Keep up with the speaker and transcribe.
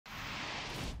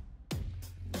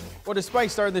Well, despite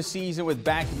starting the season with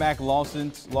back-to-back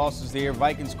losses there,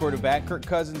 Vikings quarterback Kirk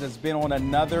Cousins has been on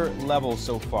another level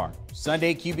so far.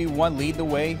 Sunday, QB1 lead the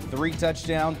way, 3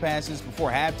 touchdown passes before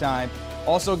halftime,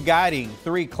 also guiding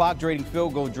 3 clock-draining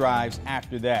field goal drives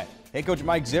after that. Head coach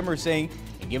Mike Zimmer saying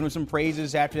and giving him some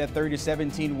praises after that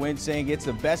 30-17 win, saying it's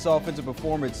the best offensive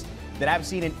performance that I've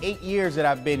seen in 8 years that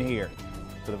I've been here.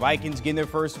 For the Vikings getting their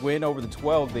first win over the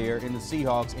 12 there in the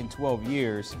Seahawks in 12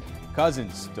 years.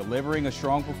 Cousins delivering a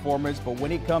strong performance, but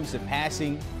when it comes to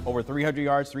passing over 300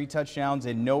 yards, 3 touchdowns,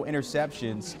 and no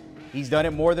interceptions, he's done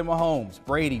it more than Mahomes,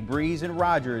 Brady, Breeze, and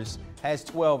Rodgers has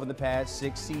 12 in the past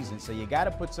 6 seasons. So you got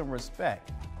to put some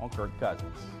respect on Kirk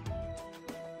Cousins.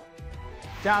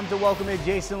 Time to welcome in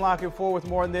Jason Canfora with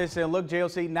more on this. And look,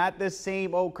 JLC, not the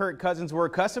same old Kirk Cousins we're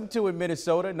accustomed to in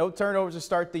Minnesota. No turnovers to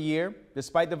start the year,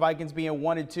 despite the Vikings being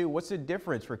 1-2. What's the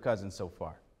difference for Cousins so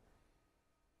far?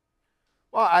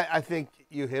 Well, I think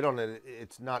you hit on it.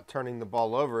 It's not turning the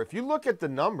ball over. If you look at the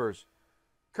numbers,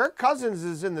 Kirk Cousins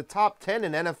is in the top 10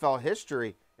 in NFL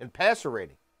history in passer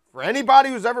rating. For anybody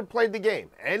who's ever played the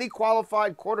game, any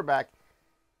qualified quarterback,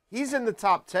 he's in the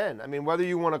top 10. I mean, whether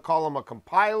you want to call him a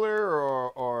compiler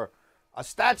or a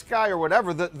stats guy or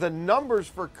whatever, the numbers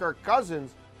for Kirk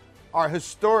Cousins are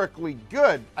historically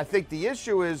good. I think the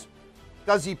issue is,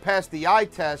 does he pass the eye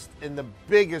test in the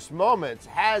biggest moments?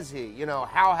 Has he? You know,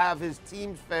 how have his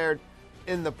teams fared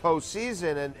in the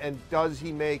postseason? And does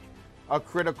he make a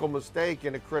critical mistake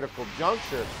in a critical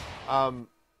juncture? And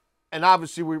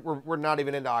obviously, we're not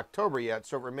even into October yet,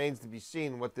 so it remains to be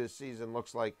seen what this season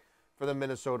looks like for the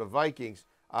Minnesota Vikings.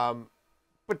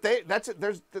 But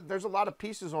there's a lot of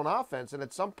pieces on offense, and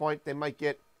at some point they might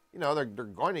get, they're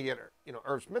going to get,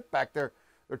 Irv Smith back there.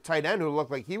 Their tight end who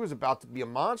looked like he was about to be a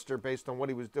monster based on what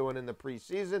he was doing in the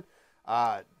preseason.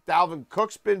 Dalvin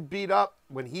Cook's been beat up.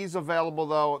 When he's available,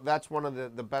 though, that's one of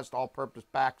the best all-purpose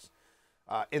backs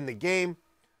in the game.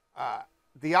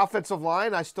 The offensive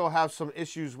line, I still have some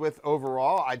issues with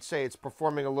overall. I'd say it's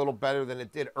performing a little better than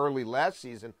it did early last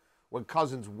season when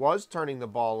Cousins was turning the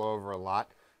ball over a lot.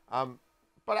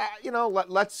 But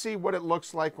let's see what it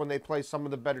looks like when they play some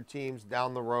of the better teams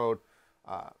down the road.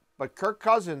 But Kirk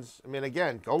Cousins, I mean,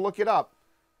 again, go look it up.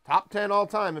 Top 10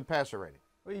 all-time in passer rating.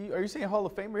 Are you saying Hall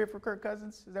of Famer here for Kirk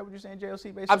Cousins? Is that what you're saying,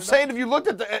 JLC? I'm saying if you looked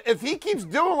at if he keeps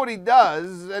doing what he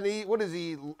does, and what is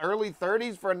he, early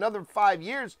 30s for another 5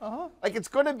 years, like it's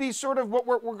going to be sort of what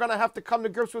we're going to have to come to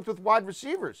grips with wide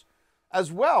receivers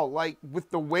as well. Like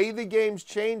with the way the game's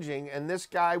changing, and this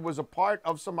guy was a part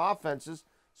of some offenses,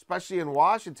 especially in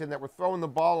Washington, that were throwing the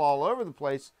ball all over the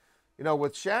place,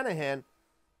 with Shanahan.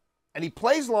 And he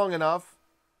plays long enough,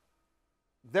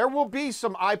 there will be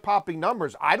some eye-popping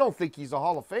numbers. I don't think he's a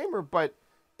Hall of Famer, but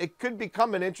it could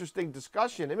become an interesting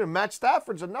discussion. I mean, Matt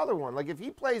Stafford's another one. Like, if he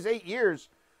plays 8 years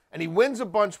and he wins a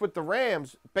bunch with the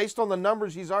Rams, based on the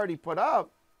numbers he's already put up,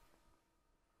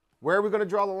 where are we going to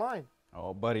draw the line?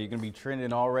 Oh, buddy, you're going to be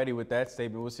trending already with that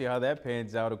statement. We'll see how that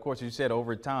pans out. Of course, you said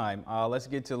over time. Let's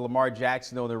get to Lamar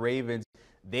Jackson, though, the Ravens.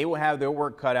 They will have their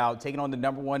work cut out, taking on the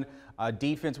 #1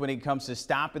 defense when it comes to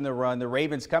stopping the run. The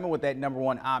Ravens coming with that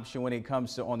 #1 option when it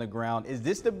comes to on the ground. Is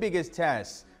this the biggest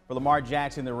test for Lamar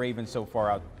Jackson and the Ravens so far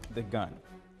out the gun?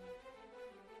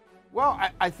 Well,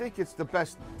 I think it's the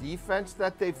best defense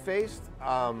that they've faced.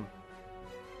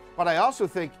 But I also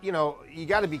think, you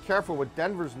got to be careful with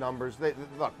Denver's numbers.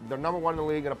 Look, they're #1 in the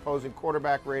league in opposing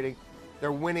quarterback rating.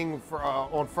 They're winning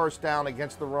on first down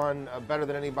against the run better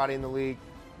than anybody in the league.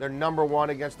 They're #1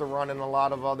 against the run in a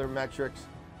lot of other metrics.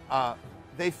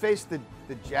 They face the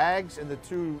Jags and the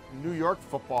 2 New York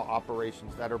football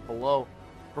operations that are below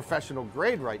professional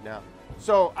grade right now.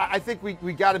 So I think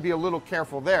we got to be a little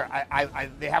careful there.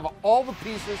 They have all the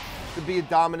pieces to be a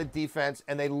dominant defense,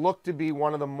 and they look to be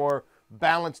one of the more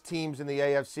balanced teams in the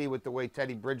AFC with the way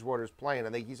Teddy Bridgewater is playing. I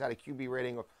think he's had a QB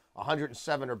rating of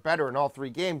 107 or better in all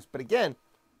 3 games. But again,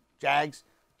 Jags,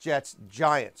 Jets,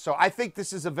 Giants. So I think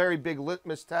this is a very big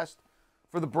litmus test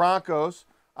for the Broncos.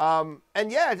 And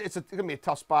yeah, it's going to be a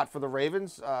tough spot for the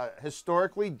Ravens.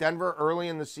 Historically, Denver early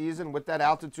in the season with that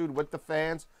altitude, with the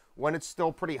fans, when it's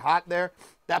still pretty hot there,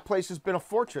 that place has been a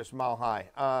fortress mile high.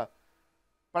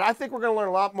 But I think we're going to learn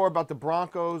a lot more about the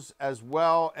Broncos as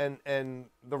well. And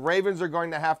the Ravens are going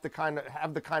to have the kind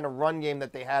of run game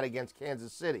that they had against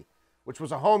Kansas City, which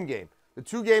was a home game. The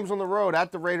 2 games on the road,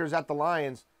 at the Raiders, at the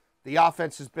Lions, the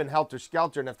offense has been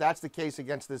helter-skelter, and if that's the case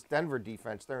against this Denver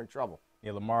defense, they're in trouble.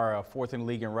 Yeah, Lamar, 4th in the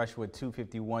league in rush with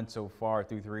 251 so far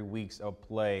through 3 weeks of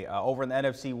play. Over in the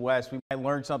NFC West, we might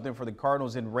learn something for the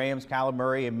Cardinals and Rams, Kyler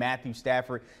Murray and Matthew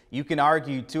Stafford. You can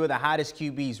argue 2 of the hottest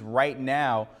QBs right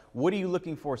now. What are you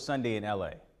looking for Sunday in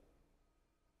L.A.?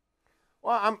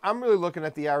 Well, I'm really looking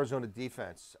at the Arizona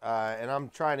defense, and I'm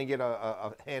trying to get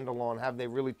a handle on have they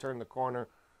really turned the corner?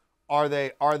 Are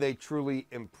they truly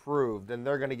improved? And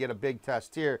they're going to get a big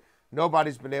test here.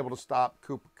 Nobody's been able to stop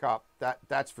Cooper Kupp.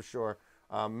 That's for sure.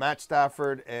 Matt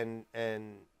Stafford and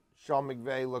Sean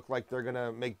McVay look like they're going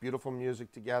to make beautiful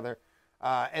music together.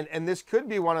 And this could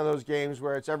be one of those games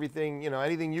where it's everything,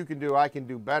 anything you can do, I can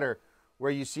do better,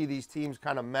 where you see these teams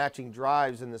kind of matching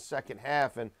drives in the second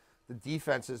half and the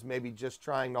defenses maybe just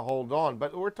trying to hold on.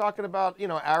 But we're talking about,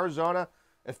 Arizona,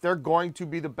 if they're going to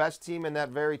be the best team in that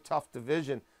very tough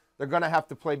division, they're going to have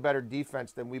to play better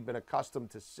defense than we've been accustomed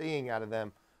to seeing out of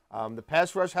them. The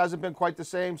pass rush hasn't been quite the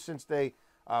same since they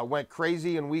went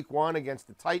crazy in week 1 against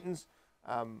the Titans.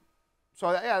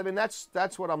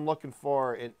 That's what I'm looking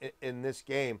for in this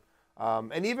game.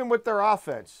 And even with their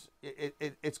offense,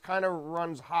 it's kind of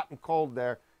runs hot and cold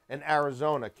there in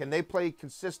Arizona. Can they play a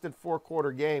consistent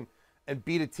 4-quarter game and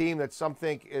beat a team that some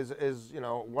think is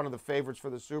one of the favorites for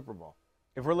the Super Bowl?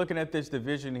 If we're looking at this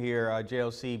division here,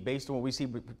 JLC, based on what we see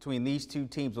between these two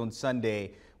teams on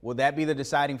Sunday, will that be the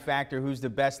deciding factor who's the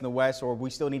best in the West, or we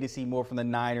still need to see more from the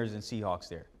Niners and Seahawks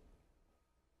there?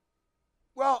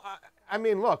 Well,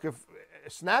 look, if a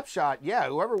snapshot,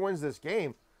 whoever wins this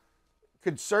game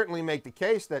could certainly make the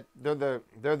case that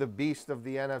they're the beast of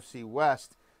the NFC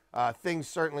West. Things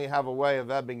certainly have a way of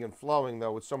ebbing and flowing,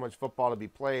 though, with so much football to be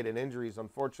played, and injuries,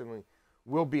 unfortunately,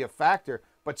 will be a factor.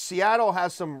 But Seattle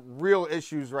has some real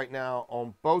issues right now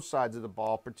on both sides of the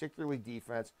ball, particularly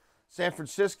defense. San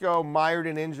Francisco mired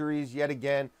in injuries yet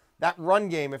again. That run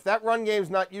game, if that run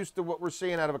game's not used to what we're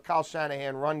seeing out of a Kyle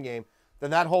Shanahan run game, then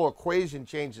that whole equation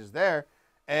changes there.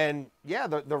 And,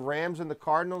 the Rams and the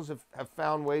Cardinals have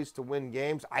found ways to win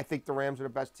games. I think the Rams are the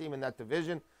best team in that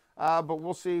division. But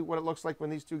we'll see what it looks like when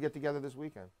these two get together this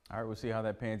weekend. All right, we'll see how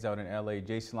that pans out in L.A.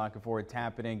 Jason Canfora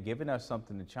tapping in, giving us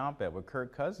something to chomp at with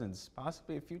Kirk Cousins,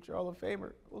 possibly a future Hall of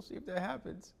Famer. We'll see if that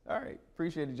happens. All right,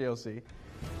 appreciate it, JLC.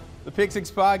 The Pick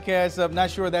Six podcast, I'm not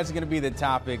sure that's going to be the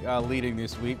topic leading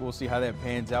this week. We'll see how that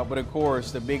pans out. But, of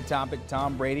course, the big topic,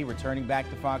 Tom Brady returning back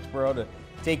to Foxborough to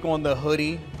take on the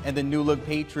hoodie and the new-look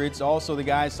Patriots. Also, the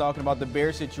guys talking about the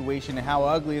Bears situation and how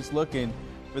ugly it's looking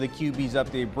for the QBs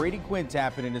up there. Brady Quinn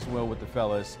tapping in as well with the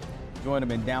fellas. Join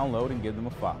them and download and give them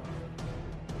a follow.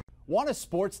 Want a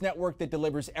sports network that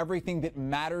delivers everything that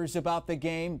matters about the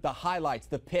game? The highlights,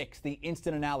 the picks, the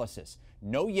instant analysis.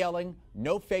 No yelling,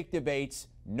 no fake debates,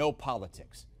 no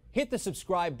politics. Hit the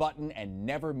subscribe button and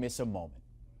never miss a moment.